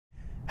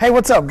Hey,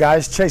 what's up,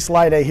 guys? Chase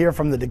Lyday here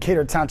from the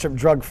Decatur Township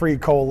Drug-Free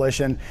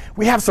Coalition.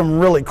 We have some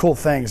really cool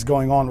things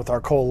going on with our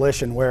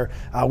coalition where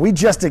we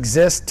just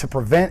exist to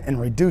prevent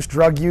and reduce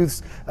drug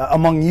use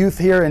among youth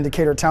here in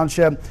Decatur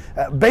Township.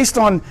 Based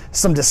on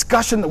some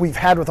discussion that we've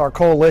had with our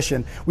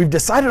coalition, we've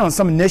decided on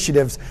some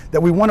initiatives that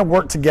we want to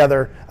work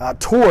together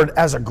toward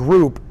as a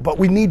group, but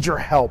we need your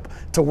help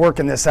to work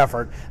in this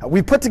effort.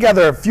 We put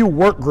together a few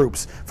work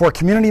groups for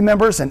community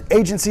members and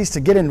agencies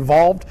to get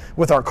involved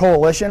with our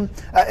coalition,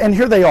 and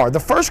here they are. The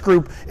first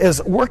group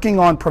is working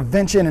on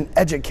prevention and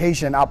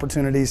education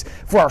opportunities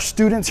for our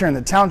students here in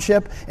the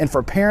township and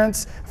for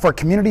parents, for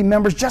community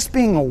members, just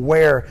being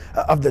aware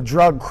of the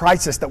drug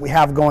crisis that we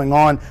have going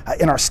on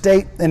in our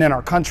state and in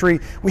our country.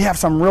 We have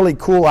some really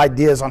cool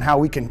ideas on how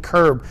we can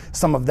curb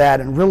some of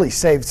that and really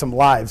save some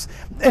lives.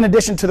 In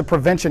addition to the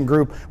prevention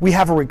group, we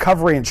have a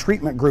recovery and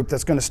treatment group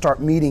that's going to start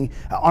meeting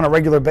on a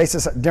regular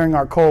basis during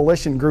our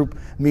coalition group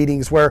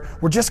meetings, where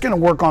we're just going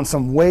to work on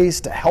some ways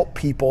to help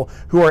people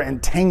who are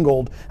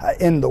entangled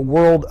in the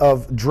world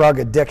of drug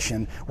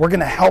addiction. We're going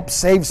to help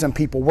save some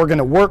people. We're going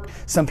to work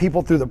some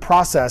people through the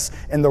process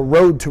and the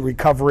road to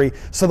recovery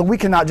so that we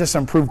can not just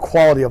improve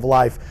quality of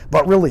life,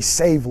 but really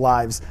save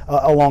lives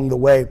along the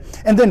way.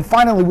 And then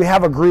finally, we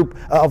have a group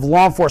of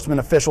law enforcement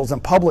officials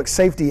and public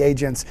safety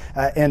agents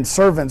and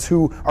servants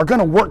who are going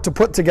to work to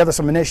put together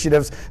some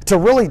initiatives to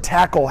really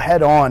tackle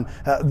head on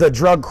the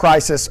drug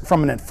crisis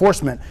from an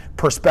enforcement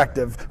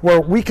perspective, where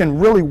we can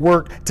really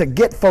work to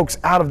get folks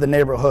out of the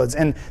neighborhoods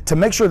and to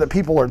make sure that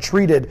people are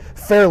treated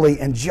fairly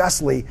and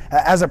justly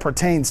as it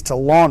pertains to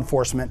law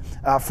enforcement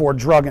for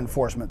drug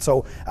enforcement.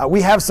 So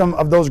we have some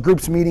of those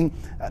groups meeting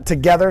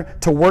together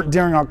to work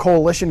during our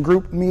coalition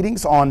group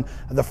meetings on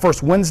the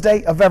first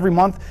Wednesday of every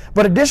month.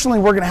 But additionally,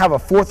 we're going to have a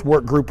fourth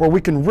work group where we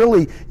can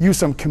really use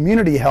some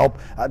community help,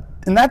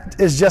 and that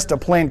is just to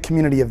plan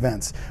community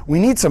events. We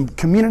need some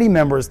community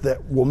members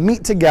that will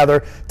meet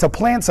together to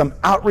plan some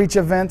outreach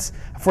events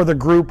for the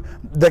group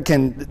that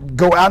can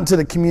go out into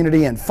the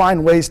community and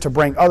find ways to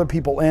bring other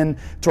people in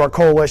to our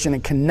coalition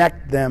and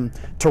connect them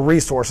to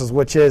resources,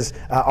 which is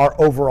our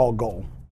overall goal.